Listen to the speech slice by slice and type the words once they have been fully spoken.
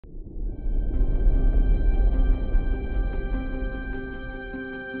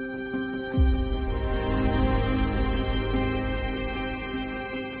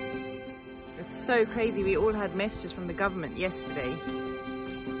so crazy. We all had messages from the government yesterday.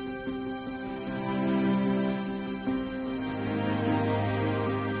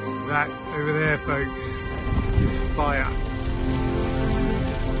 That over there, folks, is fire.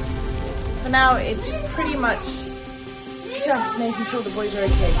 For now, it's pretty much just making sure the boys are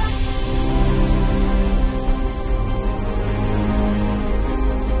okay.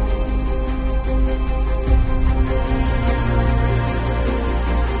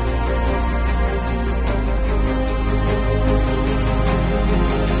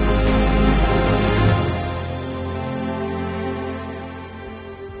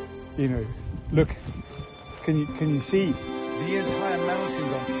 You know, look, can you see the entire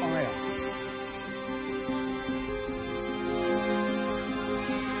mountains on fire?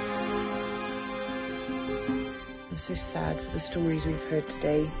 I'm so sad for the stories we've heard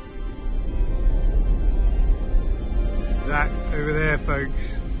today. That over there,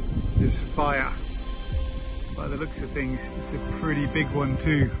 folks, is fire. By the looks of things, it's a pretty big one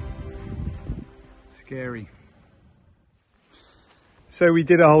too. Scary. So we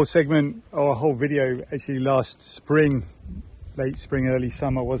did a whole segment, or a whole video actually last spring, late spring, early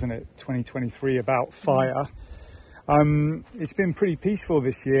summer, wasn't it? 2023, about fire. It's been pretty peaceful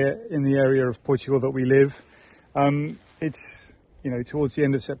this year in the area of Portugal that we live. It's, you know, towards the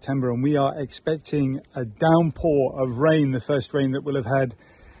end of September, and we are expecting a downpour of rain, the first rain that we'll have had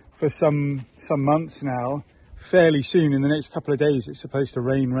for some months now. Fairly soon, in the next couple of days, it's supposed to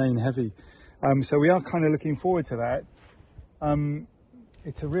rain heavy. So we are kind of looking forward to that.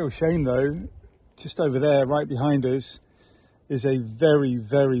 It's a real shame though, just over there, right behind us, is a very,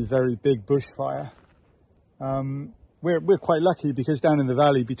 very, very big bushfire. We're quite lucky because down in the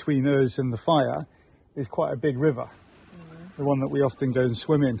valley between us and the fire is quite a big river, the one that we often go and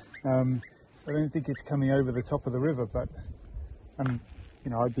swim in. I don't think it's coming over the top of the river, but you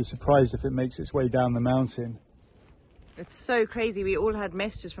know, I'd be surprised if it makes its way down the mountain. It's so crazy. We all had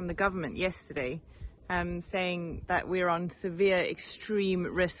messages from the government yesterday saying that we're on severe extreme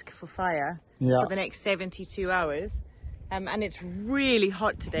risk for fire for the next 72 hours. And it's really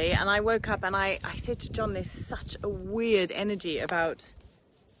hot today. And I woke up and I said to John, there's such a weird energy about,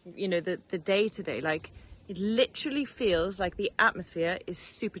 you know, the day today. Like, it literally feels like the atmosphere is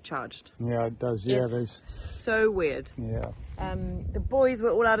supercharged. Yeah, it does. Yeah, it's so weird. Yeah. The boys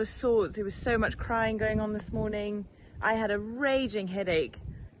were all out of sorts. There was so much crying going on this morning. I had a raging headache.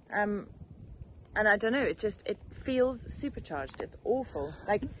 And I don't know, it feels supercharged. It's awful.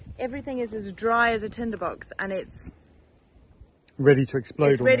 Like, everything is as dry as a tinderbox, and it's ready to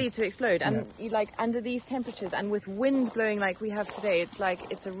explode. It's ready to explode. And you, like, under these temperatures and with wind blowing like we have today, it's like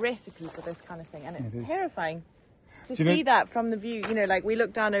it's a recipe for this kind of thing, and it's terrifying to see that from the view. You know, like, we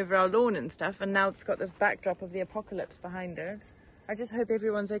look down over our lawn and stuff, and now it's got this backdrop of the apocalypse behind it. I just hope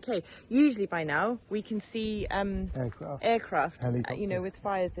everyone's okay. Usually by now we can see aircraft, you know, with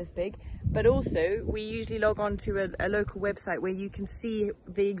fires this big. But also we usually log on to a local website where you can see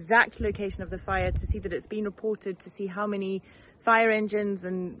the exact location of the fire, to see that it's been reported, to see how many fire engines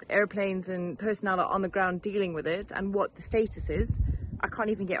and airplanes and personnel are on the ground dealing with it, and what the status is. I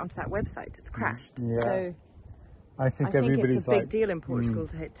can't even get onto that website. It's crashed. Yeah. So I think everybody's it's a big deal in Portugal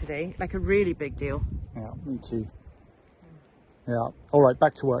today, like a really big deal. Yeah, me too. Yeah. All right,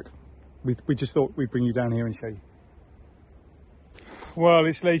 back to work. We just thought we'd bring you down here and show you. Well,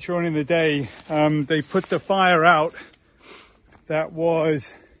 it's later on in the day. They put the fire out that was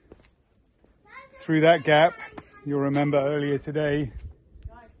through that gap. You'll remember earlier today.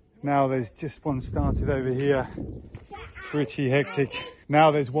 Now there's just one started over here. Pretty hectic. Now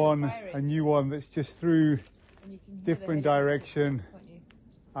there's one, a new one that's just through different direction.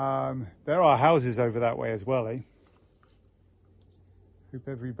 There are houses over that way as well, eh? Hope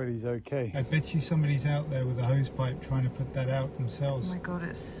everybody's okay. I bet you somebody's out there with a hose pipe trying to put that out themselves. Oh my god,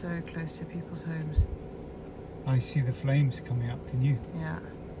 it's so close to people's homes. I see the flames coming up, can you? Yeah.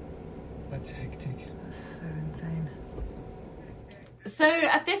 That's hectic. That's so insane. So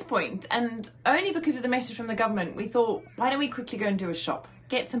at this point, and only because of the message from the government, we thought, why don't we quickly go and do a shop?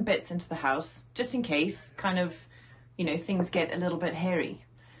 Get some bits into the house, just in case, kind of, you know, things get a little bit hairy.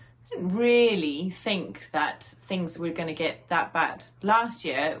 Didn't really think that things were going to get that bad. Last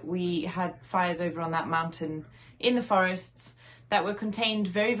year we had fires over on that mountain in the forests that were contained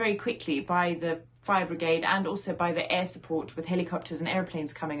very, very quickly by the fire brigade and also by the air support with helicopters and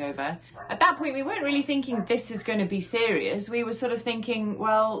airplanes coming over. At that point we weren't really thinking this is going to be serious. We were sort of thinking,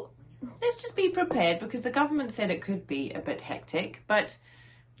 well, let's just be prepared because the government said it could be a bit hectic, but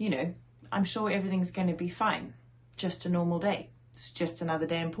you know, I'm sure everything's going to be fine. Just a normal day. It's just another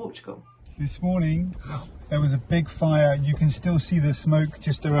day in Portugal. This morning there was a big fire. You can still see the smoke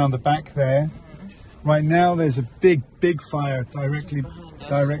just around the back there. Right now there's a big fire directly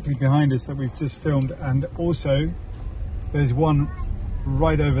behind us that we've just filmed, and also there's one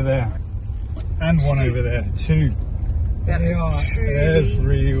right over there and one over there too. That They is are truly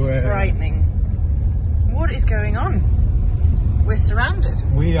everywhere. frightening. What is going on? We're surrounded.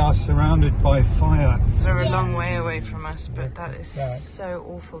 We are surrounded by fire. They're a long way away from us, but that is so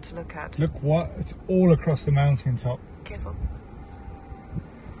awful to look at. Look what, it's all across the mountaintop. Careful.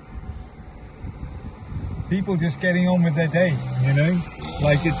 People just getting on with their day, you know,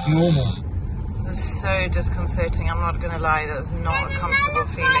 like it's normal. It's so disconcerting, I'm not going to lie, that's not a comfortable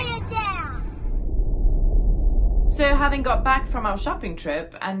feeling. So having got back from our shopping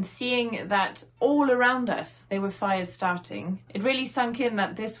trip and seeing that all around us there were fires starting, it really sunk in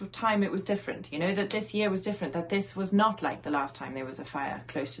that this time it was different, you know, that this year was different, that this was not like the last time there was a fire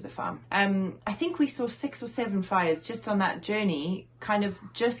close to the farm. I think we saw 6 or 7 fires just on that journey, kind of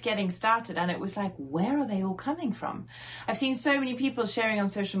just getting started, and it was like, where are they all coming from? I've seen so many people sharing on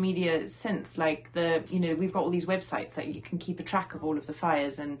social media since, like we've got all these websites that you can keep a track of all of the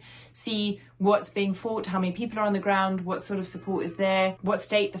fires and see what's being fought, how many people are on the ground, what sort of support is there, what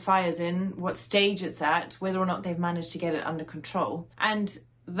state the fire's in, what stage it's at, whether or not they've managed to get it under control. And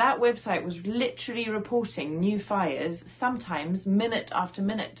that website was literally reporting new fires, sometimes minute after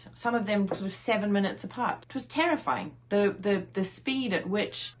minute, some of them sort of 7 minutes apart. It was terrifying, the speed at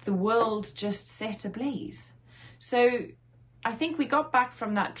which the world just set ablaze. So I think we got back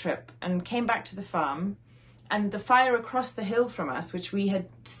from that trip and came back to the farm, and the fire across the hill from us, which we had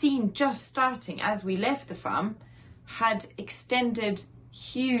seen just starting as we left the farm, had extended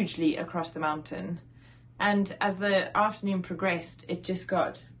hugely across the mountain. And as the afternoon progressed, it just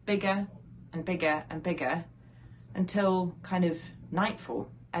got bigger and bigger and bigger until kind of nightfall.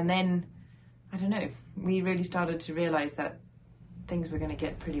 And then, I don't know, we really started to realise that things were going to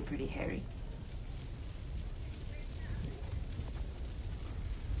get pretty hairy.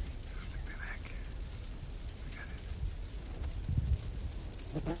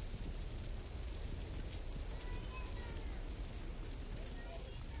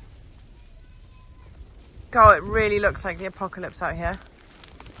 God, it really looks like the apocalypse out here.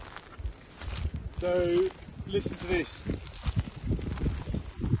 So, listen to this.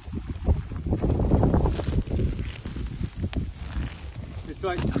 It's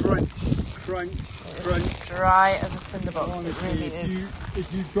like crunch. It's dry as a tinderbox. Honestly, it really is.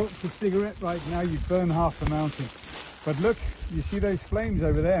 If you dropped a cigarette right now, you'd burn half the mountain. But look, you see those flames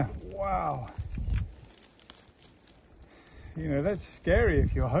over there? Wow. You know, that's scary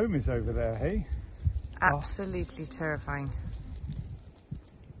if your home is over there, hey? Absolutely terrifying.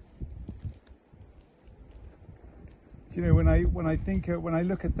 Do you know, when I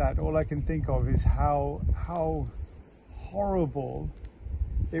look at that, all I can think of is how horrible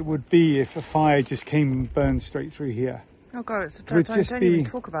it would be if a fire just came and burned straight through here. Oh God, don't even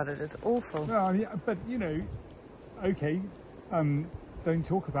talk about it. It's awful. Well, yeah, but you know, okay, don't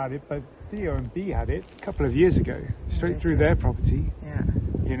talk about it. But Theo and B had it a couple of years ago, straight through their property. Yeah.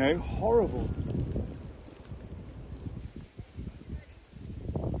 You know, horrible.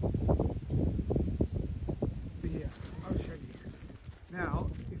 Now,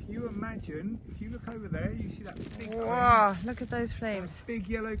 if you imagine, if you look over there, you see that big wow, crane. Look at those flames. Big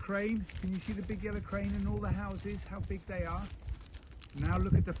yellow crane. Can you see the big yellow crane and all the houses, how big they are? Now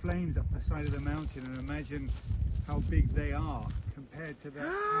look at the flames up the side of the mountain and imagine how big they are compared to the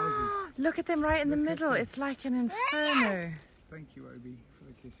houses. Look at them right in the middle. It's like an inferno. Thank you, Obi, for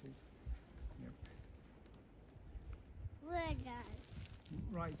the kisses. Yep. Where does?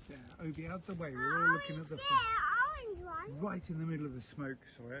 Right there. Obi, out the way. We're all looking at the right in the middle of the smoke,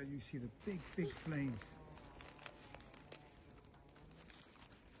 Sawyer. You see the big flames.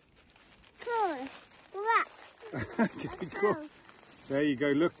 Cool. Look. Okay, cool. There you go.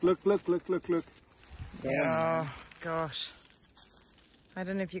 Look. Oh gosh. I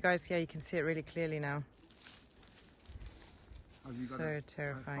don't know if you guys, you can see it really clearly now. So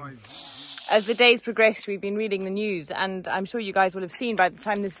terrifying. As the days progressed, we've been reading the news, and I'm sure you guys will have seen by the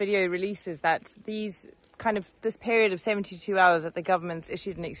time this video releases that this period of 72 hours that the government's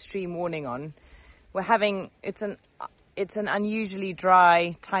issued an extreme warning on, it's an unusually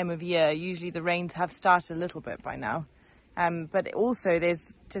dry time of year. Usually the rains have started a little bit by now. But also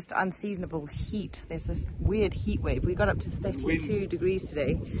there's just unseasonable heat. There's this weird heat wave. We got up to 32 degrees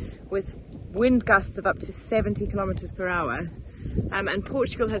today with wind gusts of up to 70 kilometers per hour. And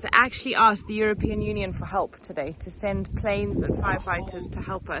Portugal has actually asked the European Union for help today to send planes and firefighters to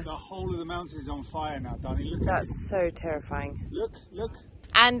help us. The whole of the mountain is on fire now, Danny. Look at it. That's so terrifying. Look.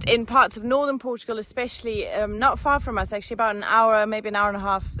 And in parts of northern Portugal, especially not far from us, actually about an hour, maybe an hour and a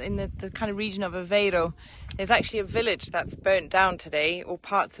half, in the kind of region of Aveiro, there's actually a village that's burnt down today, or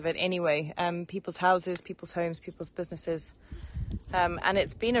parts of it anyway. People's houses, people's homes, people's businesses. And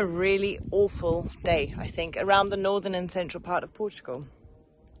it's been a really awful day, I think, around the northern and central part of Portugal.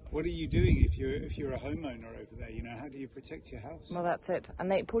 What are you doing if you're a homeowner over there? You know, how do you protect your house? Well, that's it.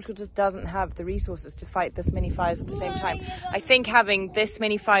 And Portugal just doesn't have the resources to fight this many fires at the same time. I think having this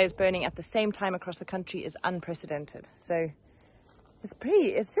many fires burning at the same time across the country is unprecedented. So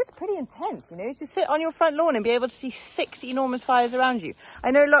it's just pretty intense, you know, to sit on your front lawn and be able to see 6 enormous fires around you.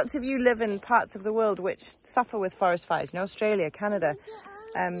 I know lots of you live in parts of the world which suffer with forest fires, you know, Australia, Canada,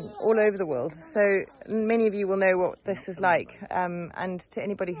 all over the world. So many of you will know what this is like. And to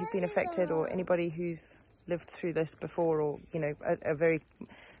anybody who's been affected, or anybody who's lived through this before, or, you know,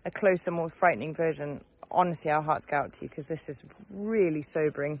 a closer, more frightening version, honestly, our hearts go out to you, because this is really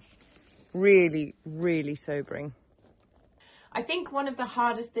sobering. Really, really sobering. I think one of the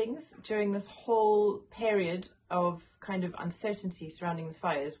hardest things during this whole period of kind of uncertainty surrounding the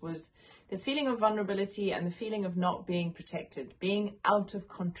fires was this feeling of vulnerability and the feeling of not being protected, being out of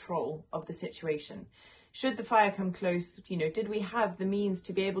control of the situation. Should the fire come close, you know, did we have the means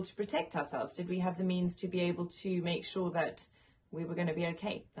to be able to protect ourselves? Did we have the means to be able to make sure that we were going to be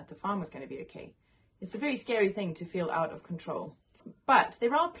okay, that the farm was going to be okay? It's a very scary thing to feel out of control. But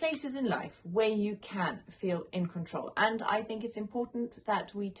there are places in life where you can feel in control, and I think it's important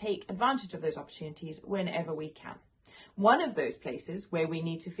that we take advantage of those opportunities whenever we can. One of those places where we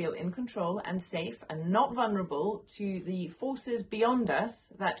need to feel in control and safe and not vulnerable to the forces beyond us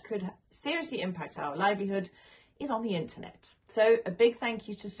that could seriously impact our livelihood is on the internet. So a big thank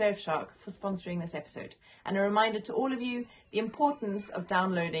you to Surfshark for sponsoring this episode, and a reminder to all of you the importance of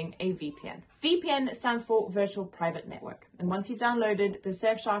downloading a VPN. VPN stands for Virtual Private Network, and once you've downloaded the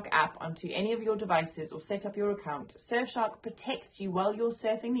Surfshark app onto any of your devices or set up your account, Surfshark protects you while you're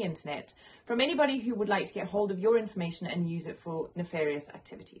surfing the internet from anybody who would like to get hold of your information and use it for nefarious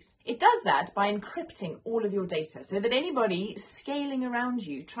activities. It does that by encrypting all of your data so that anybody scaling around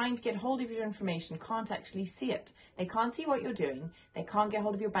you trying to get hold of your information can't actually see it. They can't see what you're doing, they can't get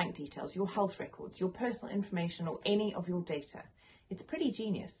hold of your bank details, your health records, your personal information, or any of your data. It's pretty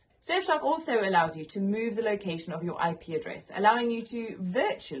genius. Surfshark also allows you to move the location of your IP address, allowing you to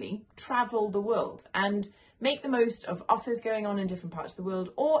virtually travel the world and make the most of offers going on in different parts of the world,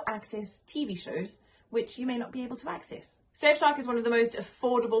 or access TV shows which you may not be able to access. Surfshark is one of the most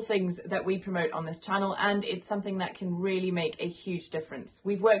affordable things that we promote on this channel, and it's something that can really make a huge difference.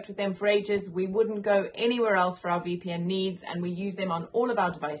 We've worked with them for ages. We wouldn't go anywhere else for our VPN needs, and we use them on all of our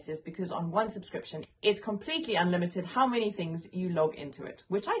devices because on one subscription, it's completely unlimited how many things you log into it,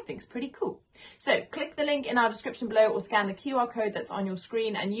 which I think is pretty cool. So click the link in our description below or scan the QR code that's on your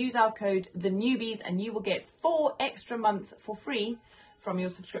screen and use our code TheNewbys, and you will get 4 extra months for free from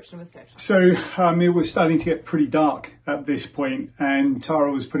your subscription with Surfshark. So it was starting to get pretty dark at this point, and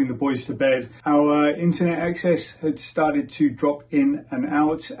Tara was putting the boys to bed. Our internet access had started to drop in and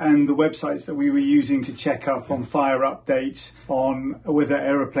out, and the websites that we were using to check up on fire updates, on whether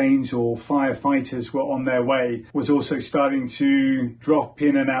aeroplanes or firefighters were on their way, was also starting to drop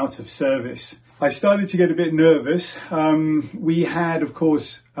in and out of service. I started to get a bit nervous. We had, of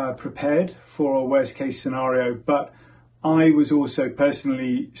course, prepared for a worst case scenario, but I was also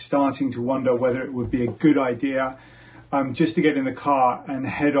personally starting to wonder whether it would be a good idea just to get in the car and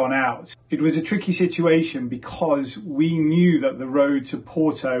head on out. It was a tricky situation because we knew that the road to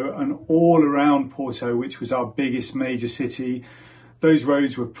Porto and all around Porto, which was our biggest major city, those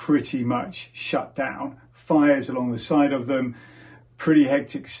roads were pretty much shut down. Fires along the side of them, pretty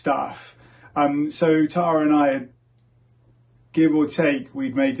hectic stuff. So Tara and I had, give or take,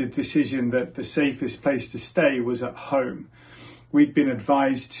 we'd made the decision that the safest place to stay was at home. We'd been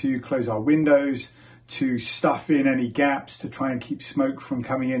advised to close our windows, to stuff in any gaps to try and keep smoke from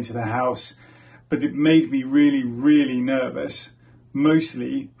coming into the house. But it made me really, really nervous,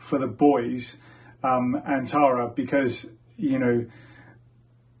 mostly for the boys and Tara, because, you know,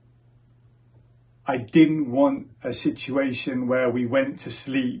 I didn't want a situation where we went to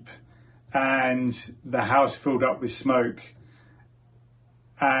sleep and the house filled up with smoke,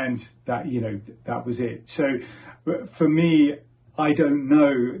 and that, you know, that was it. So for me, I don't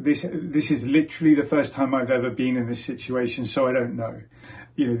know. This is literally the first time I've ever been in this situation, so I don't know.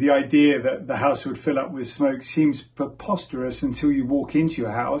 You know, the idea that the house would fill up with smoke seems preposterous until you walk into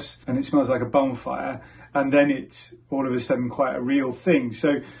your house and it smells like a bonfire, and then it's all of a sudden quite a real thing.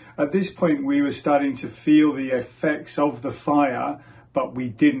 So at this point, we were starting to feel the effects of the fire, but we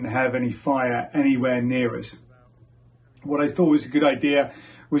didn't have any fire anywhere near us. what I thought was a good idea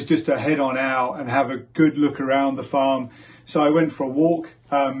was just to head on out and have a good look around the farm. So I went for a walk,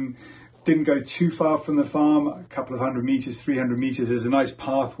 didn't go too far from the farm, a couple of 100 meters, 300 meters. There's a nice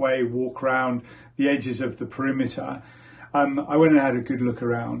pathway, walk around the edges of the perimeter. I went and had a good look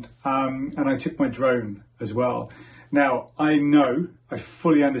around, and I took my drone as well. Now, I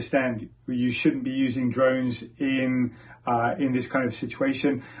fully understand you shouldn't be using drones in this kind of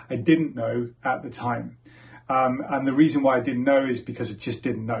situation. I didn't know at the time. And the reason why I didn't know is because I just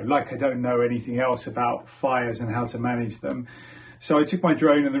didn't know. Like, I don't know anything else about fires and how to manage them. So I took my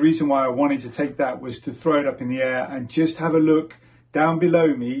drone, and the reason why I wanted to take that was to throw it up in the air and just have a look down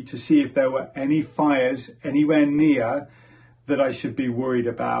below me to see if there were any fires anywhere near that I should be worried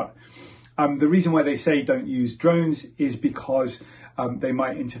about. The reason why they say don't use drones is because they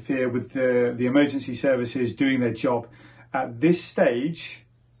might interfere with the emergency services doing their job. At this stage,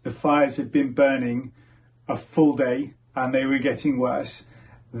 the fires had been burning a full day and they were getting worse.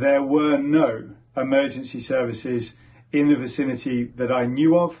 There were no emergency services in the vicinity that I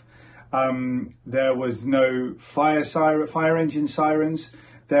knew of. There was no fire engine sirens.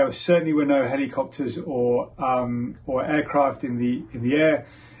 There certainly were no helicopters or aircraft in the air.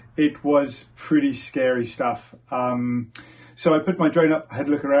 It was pretty scary stuff. So I put my drone up, had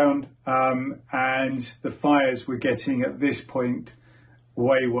a look around, and the fires were getting, at this point,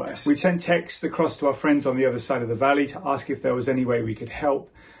 way worse. We sent texts across to our friends on the other side of the valley to ask if there was any way we could help.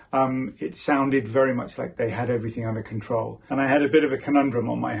 It sounded very much like they had everything under control. And I had a bit of a conundrum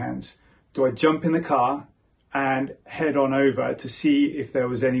on my hands. Do I jump in the car and head on over to see if there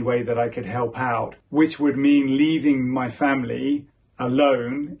was any way that I could help out, which would mean leaving my family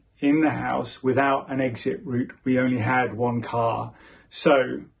alone in the house without an exit route? We only had one car.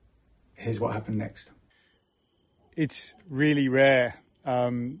 So here's what happened next. It's really rare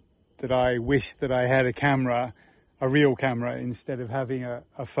that I wish that I had a camera, a real camera, instead of having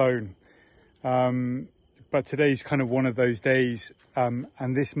a phone. But today's kind of one of those days.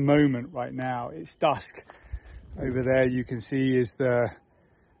 And this moment right now, it's dusk. Over there you can see is the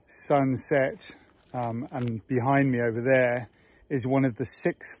sunset, and behind me over there is one of the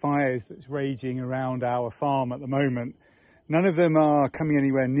 6 fires that's raging around our farm at the moment. None of them are coming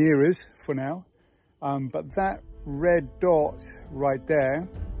anywhere near us for now, but that red dot right there,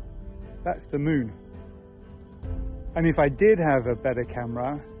 that's the moon. And if I did have a better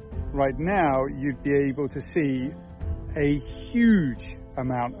camera, right now you'd be able to see a huge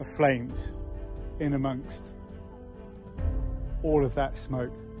amount of flames in amongst all of that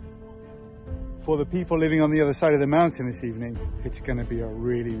smoke. For the people living on the other side of the mountain this evening, it's going to be a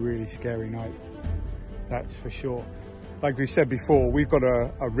really, really scary night. That's for sure. Like we said before, we've got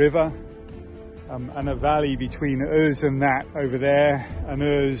a river and a valley between us and that over there, and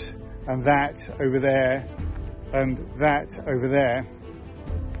us and that over there, and that over there.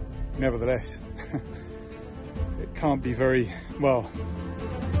 Nevertheless, it can't be very well.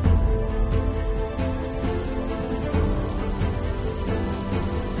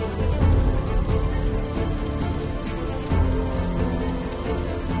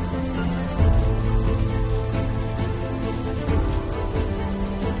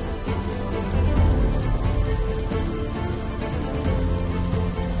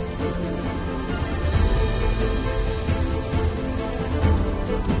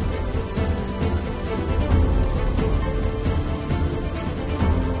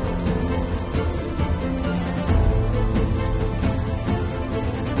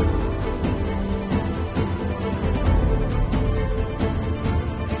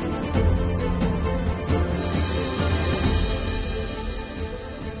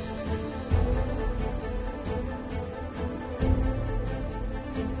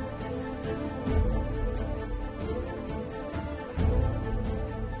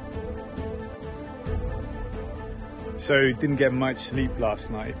 So didn't get much sleep last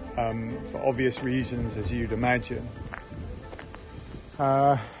night, for obvious reasons, as you'd imagine.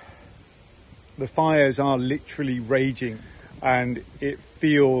 The fires are literally raging, and it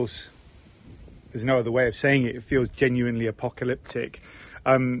feels, there's no other way of saying it, it feels genuinely apocalyptic.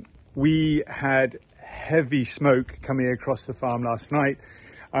 We had heavy smoke coming across the farm last night.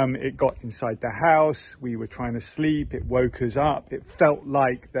 It got inside the house, we were trying to sleep, it woke us up. It felt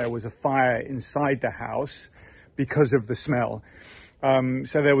like there was a fire inside the house because of the smell.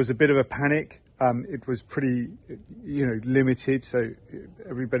 So there was a bit of a panic. It was pretty, limited, so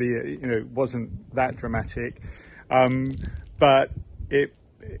everybody, wasn't that dramatic. But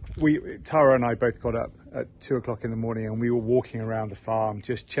Tara and I both got up at 2 o'clock in the morning, and we were walking around the farm,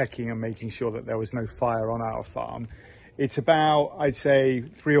 just checking and making sure that there was no fire on our farm. It's about, I'd say,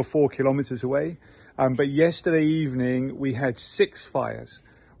 3 or 4 kilometers away. But yesterday evening we had 6 fires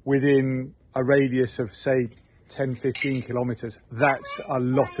within a radius of, say, 10-15 kilometers. That's a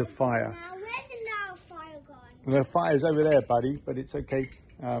lot of fire. Now, where's the loud fire gone? The fire's over there, buddy, but it's okay.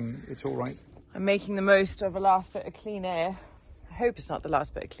 It's all right. I'm making the most of a last bit of clean air. I hope it's not the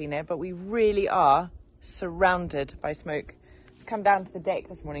last bit of clean air, but we really are surrounded by smoke. I've come down to the deck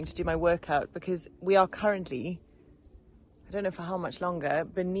this morning to do my workout because we are currently, I don't know for how much longer,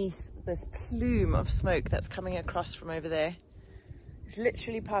 beneath this plume of smoke that's coming across from over there. It's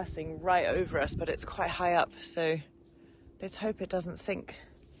literally passing right over us, but it's quite high up, so let's hope it doesn't sink.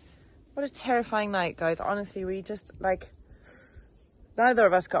 What a terrifying night, guys. Honestly, we just, neither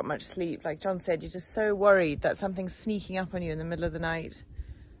of us got much sleep. Like John said, you're just so worried that something's sneaking up on you in the middle of the night.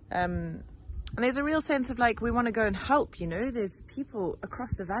 And there's a real sense of we want to go and help, There's people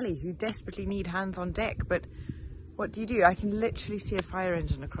across the valley who desperately need hands on deck, but what do? I can literally see a fire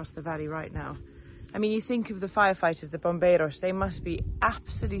engine across the valley right now. I mean, you think of the firefighters, the bomberos, they must be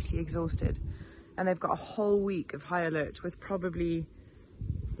absolutely exhausted. And they've got a whole week of high alert with probably,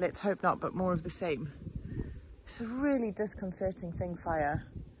 let's hope not, but more of the same. It's a really disconcerting thing, fire.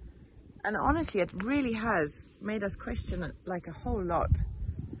 And honestly, it really has made us question it a whole lot.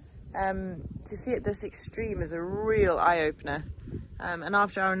 To see it this extreme is a real eye-opener. And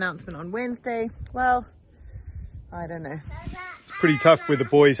after our announcement on Wednesday, well, I don't know. It's pretty tough with the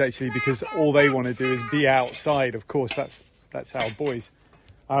boys, actually, because all they want to do is be outside. Of course, that's our boys.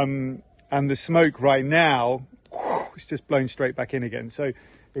 And the smoke right now, it's just blown straight back in again. So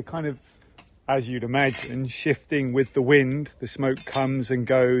it kind of, as you'd imagine, shifting with the wind, the smoke comes and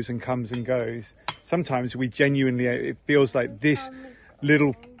goes and comes and goes. Sometimes we genuinely, it feels like this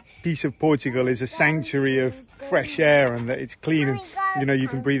little piece of Portugal is a sanctuary of fresh air and that it's clean and, you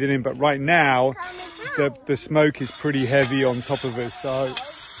can breathe it in. But right now, the smoke is pretty heavy on top of us. So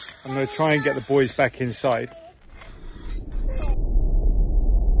I'm going to try and get the boys back inside.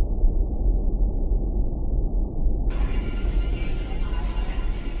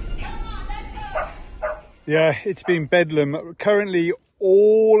 Yeah, it's been bedlam. Currently,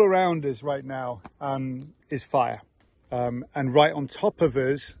 all around us right now is fire. And right on top of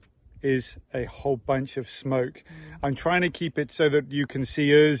us is a whole bunch of smoke. I'm trying to keep it so that you can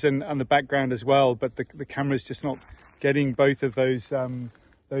see us and the background as well, but the camera's just not getting both of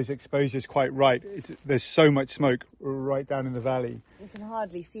those exposures quite right. There's so much smoke right down in the valley. You can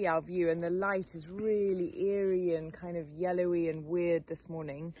hardly see our view, and the light is really eerie and kind of yellowy and weird this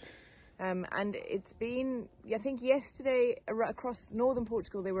morning. And it's been, I think yesterday across Northern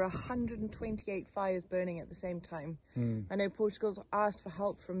Portugal, there were 128 fires burning at the same time. I know Portugal's asked for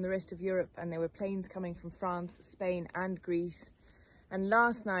help from the rest of Europe, and there were planes coming from France, Spain and Greece. And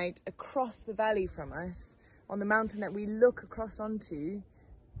last night, across the valley from us, on the mountain that we look across onto,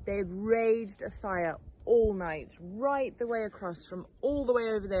 they've raged a fire all night, right the way across, from all the way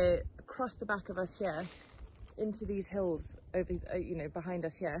over there, across the back of us here, into these hills over, behind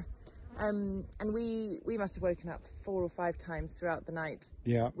us here. And we must have woken up 4 or 5 times throughout the night.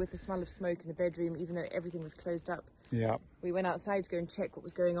 Yeah. With the smell of smoke in the bedroom, even though everything was closed up. Yeah. We went outside to go and check what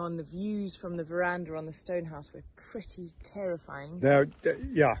was going on. The views from the veranda on the stone house were pretty terrifying.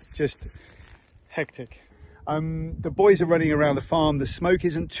 Yeah, just hectic. The boys are running around the farm. The smoke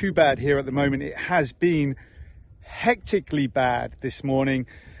isn't too bad here at the moment. It has been hectically bad this morning.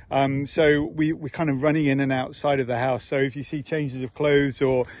 So we're kind of running in and outside of the house. So if you see changes of clothes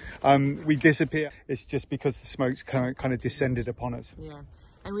or we disappear, it's just because the smoke's kind of descended upon us. Yeah,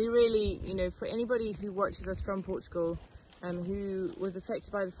 and we really, for anybody who watches us from Portugal, who was affected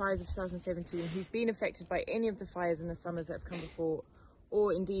by the fires of 2017, who's been affected by any of the fires in the summers that have come before,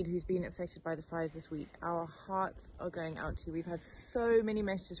 or indeed who's been affected by the fires this week, our hearts are going out to you. We've had so many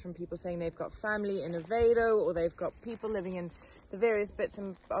messages from people saying they've got family in Aveiro, or they've got people living in the various bits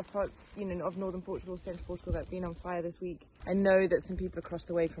of Northern Portugal, Central Portugal that have been on fire this week. I know that some people across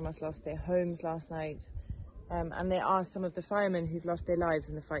the way from us lost their homes last night. And there are some of the firemen who've lost their lives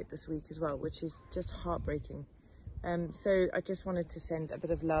in the fight this week as well, which is just heartbreaking. So I just wanted to send a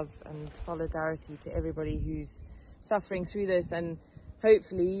bit of love and solidarity to everybody who's suffering through this, and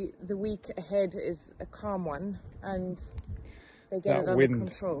hopefully the week ahead is a calm one and they get it under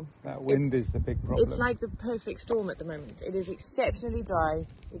control. That wind is the big problem. It's like the perfect storm at the moment. It is exceptionally dry,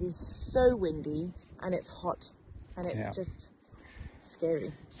 it is so windy, and it's hot, and it's just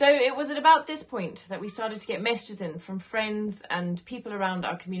scary. So it was at about this point that we started to get messages in from friends and people around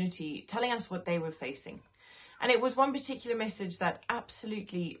our community telling us what they were facing. And it was one particular message that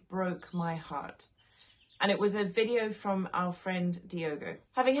absolutely broke my heart. And it was a video from our friend Diogo.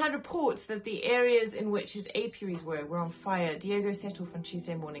 Having had reports that the areas in which his apiaries were on fire, Diogo set off on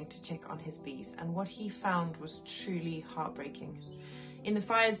Tuesday morning to check on his bees, and what he found was truly heartbreaking. In the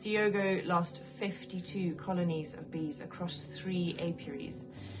fires, Diogo lost 52 colonies of bees across 3 apiaries,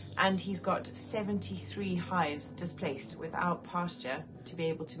 and he's got 73 hives displaced without pasture to be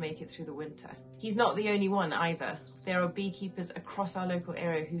able to make it through the winter. He's not the only one either. There are beekeepers across our local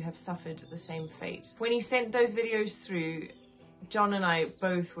area who have suffered the same fate. When he sent those videos through, John and I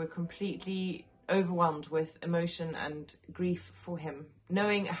both were completely overwhelmed with emotion and grief for him,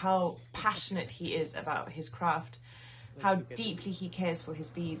 knowing how passionate he is about his craft, how deeply he cares for his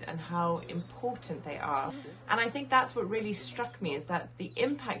bees and how important they are. And I think that's what really struck me, is that the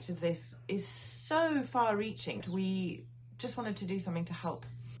impact of this is so far reaching. We just wanted to do something to help.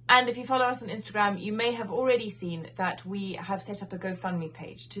 And if you follow us on Instagram, you may have already seen that we have set up a GoFundMe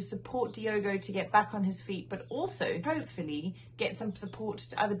page to support Diogo to get back on his feet, but also hopefully get some support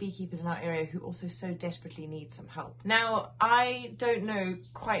to other beekeepers in our area who also so desperately need some help. Now, I don't know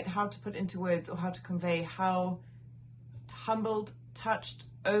quite how to put into words or how to convey how humbled, touched,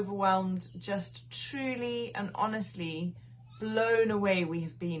 overwhelmed, just truly and honestly blown away we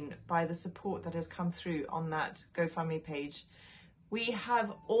have been by the support that has come through on that GoFundMe page. We have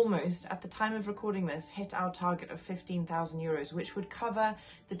almost, at the time of recording this, hit our target of 15,000 euros, which would cover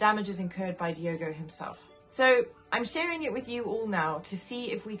the damages incurred by Diogo himself. So I'm sharing it with you all now to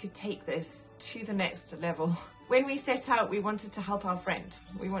see if we could take this to the next level. When we set out, we wanted to help our friend.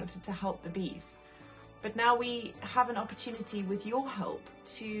 We wanted to help the bees. But now we have an opportunity with your help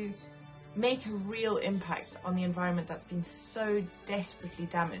to make a real impact on the environment that's been so desperately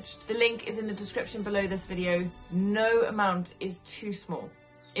damaged. The link is in the description below this video. No amount is too small.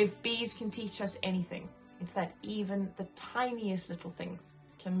 If bees can teach us anything, it's that even the tiniest little things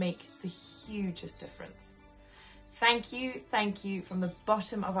can make the hugest difference. Thank you from the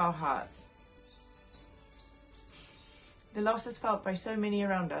bottom of our hearts. The losses felt by so many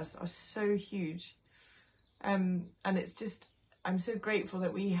around us are so huge. And it's just, I'm so grateful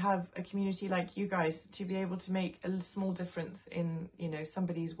that we have a community like you guys to be able to make a small difference in, you know,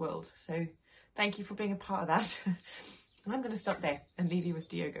 somebody's world. So thank you for being a part of that. And I'm going to stop there and leave you with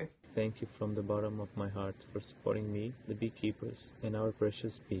Diogo. Thank you from the bottom of my heart for supporting me, the beekeepers, and our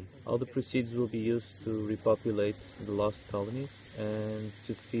precious bees. All the proceeds will be used to repopulate the lost colonies and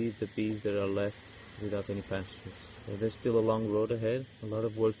to feed the bees that are left without any pastures. There's still a long road ahead, a lot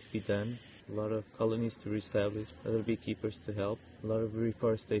of work to be done. A lot of colonies to reestablish, other beekeepers to help, a lot of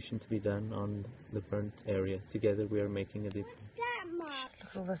reforestation to be done on the burnt area. Together we are making a difference. Look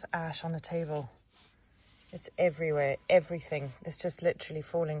at all this ash on the table. It's everywhere, everything. It's just literally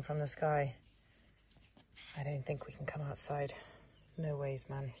falling from the sky. I don't think we can come outside. No ways,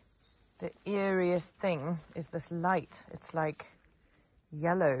 man. The eeriest thing is this light. It's like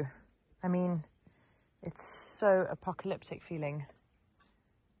yellow. I mean, it's so apocalyptic feeling.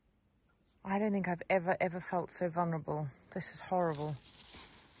 I don't think I've ever felt so vulnerable. This is horrible.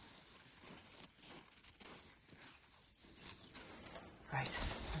 Right,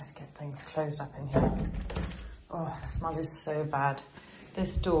 let's get things closed up in here. Oh, the smell is so bad.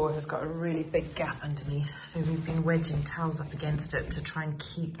 This door has got a really big gap underneath, so we've been wedging towels up against it to try and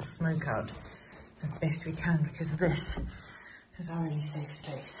keep the smoke out as best we can, because this is our really safe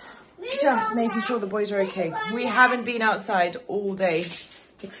space. Just making sure the boys are okay. We haven't been outside all day.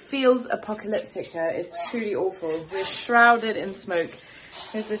 It feels apocalyptic here. It's truly awful. We're shrouded in smoke.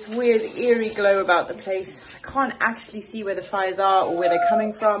 There's this weird eerie glow about the place. I can't actually see where the fires are or where they're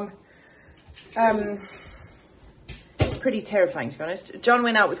coming from. It's pretty terrifying, to be honest. John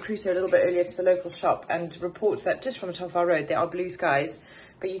went out with Crusoe a little bit earlier to the local shop and reports that just from the top of our road there are blue skies,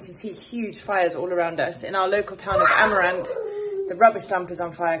 but you can see huge fires all around us. In our local town of Amarant, the rubbish dump is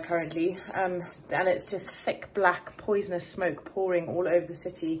on fire currently, and it's just thick, black, poisonous smoke pouring all over the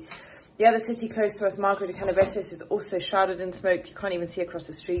city. The other city close to us, Margaret de Canaveses, is also shrouded in smoke. You can't even see across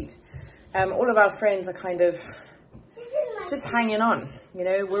the street. All of our friends are kind of just hanging on. You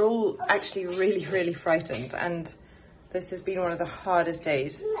know, we're all actually really, really frightened, and this has been one of the hardest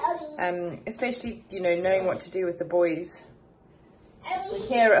days, especially, you know, knowing what to do with the boys. We're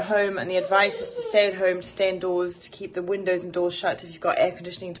here at home, and the advice is to stay at home, to stay indoors, to keep the windows and doors shut if you've got air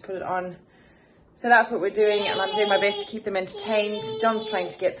conditioning to put it on. So that's what we're doing, and I'm doing my best to keep them entertained. John's trying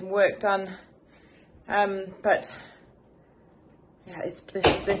to get some work done. But yeah,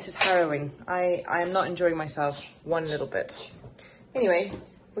 this is harrowing. I am not enjoying myself one little bit. Anyway,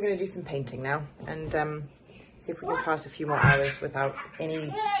 we're going to do some painting now and see if we can pass a few more hours without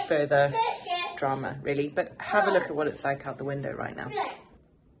any further drama, really. But have a look at what it's like out the window right now.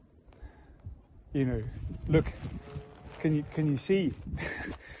 You know, look, can you see?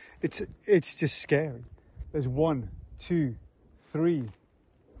 It's just scary. There's 1, 2, 3,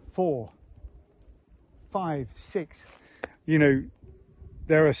 4, 5, 6. You know,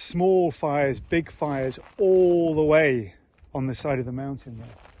 there are small fires, big fires all the way on the side of the mountain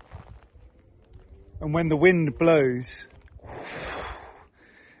there. And when the wind blows,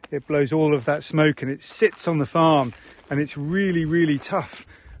 it blows all of that smoke and it sits on the farm, and it's really, really tough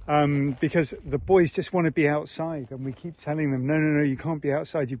because the boys just want to be outside, and we keep telling them, no, you can't be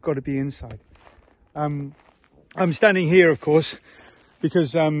outside, you've got to be inside. I'm standing here, of course,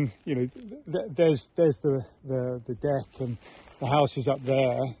 because you know, there's the deck, and the house is up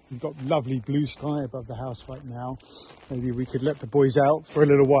there. We've got lovely blue sky above the house right now. Maybe we could let the boys out for a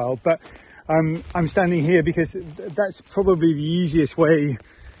little while, but I'm standing here because that's probably the easiest way.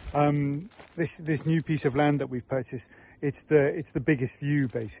 This new piece of land that we've purchased, it's the biggest view,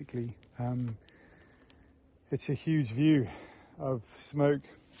 basically. It's a huge view of smoke,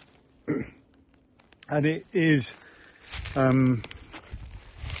 and it is you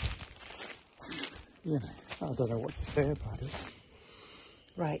know, I don't know what to say about it.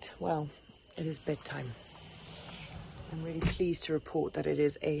 Right, well, it is bedtime. I'm really pleased to report that it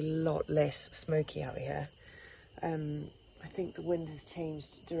is a lot less smoky out here. I think the wind has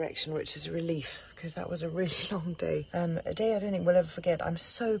changed direction, which is a relief, because that was a really long day. A day I don't think we'll ever forget. I'm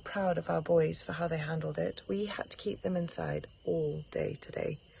so proud of our boys for how they handled it. We had to keep them inside all day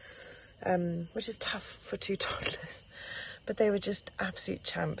today, which is tough for 2 toddlers. But they were just absolute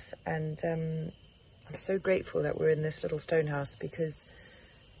champs, and I'm so grateful that we're in this little stone house, because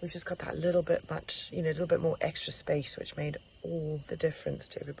we've just got that little bit much, you know, a little bit more extra space, which made all the difference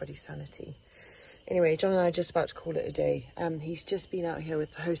to everybody's sanity. Anyway, John and I are just about to call it a day. He's just been out here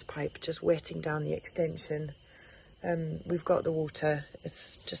with the hose pipe, just wetting down the extension. We've got the water.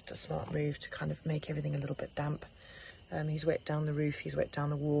 It's just a smart move to kind of make everything a little bit damp. He's wet down the roof, he's wet down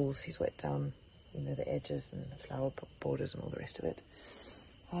the walls, he's wet down, you know, the edges and the flower borders and all the rest of it.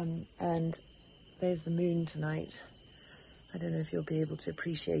 And there's the moon tonight. I don't know if you'll be able to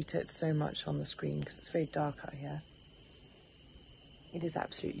appreciate it so much on the screen because it's very dark out here. It is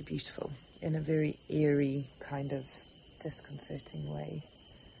absolutely beautiful in a very eerie, kind of disconcerting way.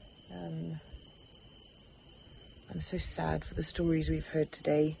 I'm so sad for the stories we've heard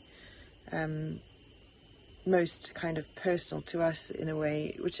today. Most kind of personal to us in a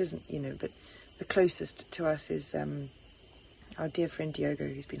way, which isn't, you know, but the closest to us is our dear friend Diogo,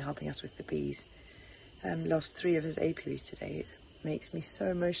 who's been helping us with the bees. Lost 3 of his apiaries today. It makes me so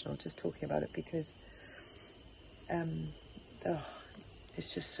emotional just talking about it because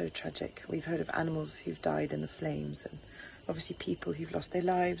it's just so tragic. We've heard of animals who've died in the flames, and obviously people who've lost their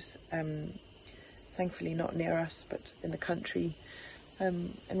lives, thankfully not near us but in the country,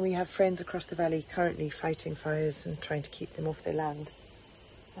 and we have friends across the valley currently fighting fires and trying to keep them off their land.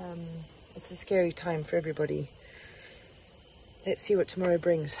 It's a scary time for everybody. Let's see what tomorrow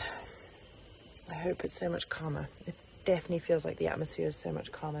brings. I hope it's so much calmer. It definitely feels like the atmosphere is so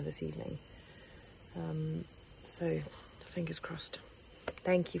much calmer this evening. So, fingers crossed.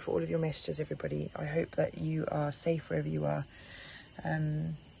 Thank you for all of your messages, everybody. I hope that you are safe wherever you are.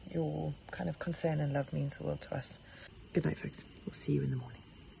 Your kind of concern and love means the world to us. Good night, folks. We'll see you in the morning.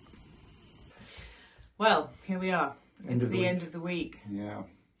 Well, here we are. It's the end of the week. Yeah,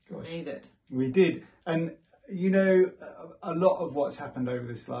 gosh. We made it. We did. And, you know, a lot of what's happened over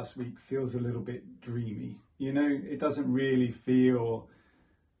this last week feels a little bit dreamy. You know, it doesn't really feel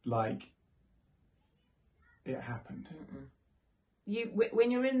like it happened. Mm-mm.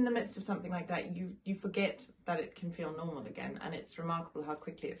 When you're in the midst of something like that, you forget that it can feel normal again, and it's remarkable how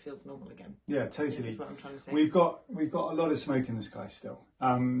quickly it feels normal again. Yeah, totally. That's what I'm trying to say. We've got a lot of smoke in the sky still,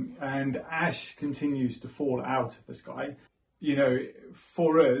 and ash continues to fall out of the sky. You know,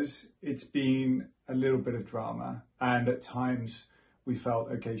 for us, it's been a little bit of drama, and at times we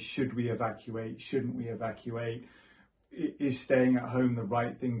felt, okay, should we evacuate? Shouldn't we evacuate? Is staying at home the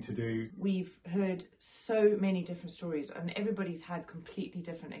right thing to do? We've heard so many different stories, and everybody's had completely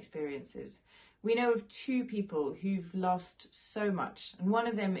different experiences. We know of 2 people who've lost so much, and one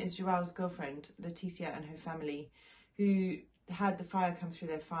of them is Joao's girlfriend, Leticia, and her family, who had the fire come through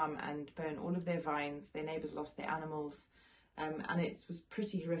their farm and burn all of their vines. Their neighbours lost their animals, and it was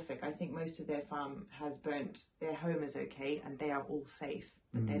pretty horrific. I think most of their farm has burnt. Their home is okay, and they are all safe,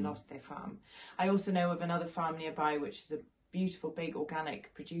 but they lost their farm. I also know of another farm nearby, which is a beautiful, big,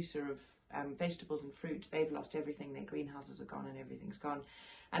 organic producer of vegetables and fruit. They've lost everything. Their greenhouses are gone and everything's gone.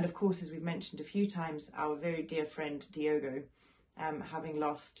 And of course, as we've mentioned a few times, our very dear friend Diogo, having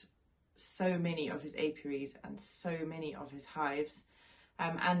lost so many of his apiaries and so many of his hives,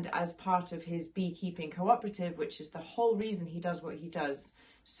 and as part of his beekeeping cooperative, which is the whole reason he does what he does,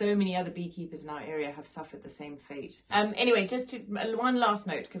 so many other beekeepers in our area have suffered the same fate. Anyway, just to, one last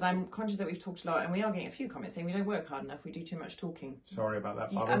note, because I'm conscious that we've talked a lot and we are getting a few comments saying we don't work hard enough, we do too much talking. Sorry about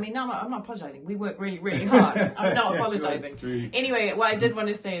that, I mean, no, I'm not apologising. We work really, really hard. I'm not apologising. Anyway, what I did want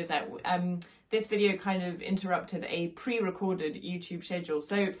to say is that this video kind of interrupted a pre-recorded YouTube schedule.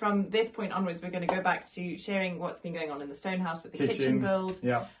 So from this point onwards, we're going to go back to sharing what's been going on in the stone house with the kitchen build.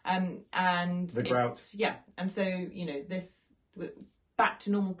 Yeah. And the grouts. Yeah. And so, you know, this back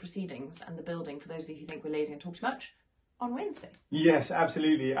to normal proceedings and the building, for those of you who think we're lazy and talk too much, on Wednesday. Yes,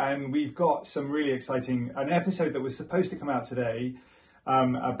 absolutely. And we've got some really exciting, an episode that was supposed to come out today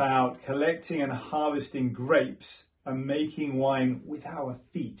about collecting and harvesting grapes and making wine with our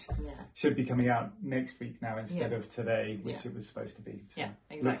feet. Yeah. Should be coming out next week now instead of today, which it was supposed to be. So yeah,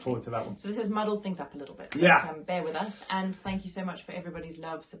 exactly. Look forward to that one. So this has muddled things up a little bit. Yeah. But, bear with us, and thank you so much for everybody's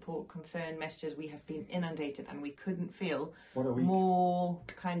love, support, concern, messages. We have been inundated, and we couldn't feel more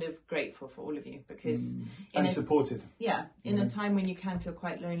kind of grateful for all of you, because and supported. Yeah, in a time when you can feel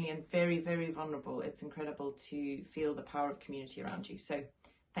quite lonely and very, very vulnerable, it's incredible to feel the power of community around you. So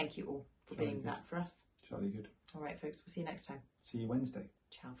thank you all for being that for us. Jolly good. All right, folks, we'll see you next time. See you Wednesday.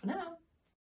 Ciao for now.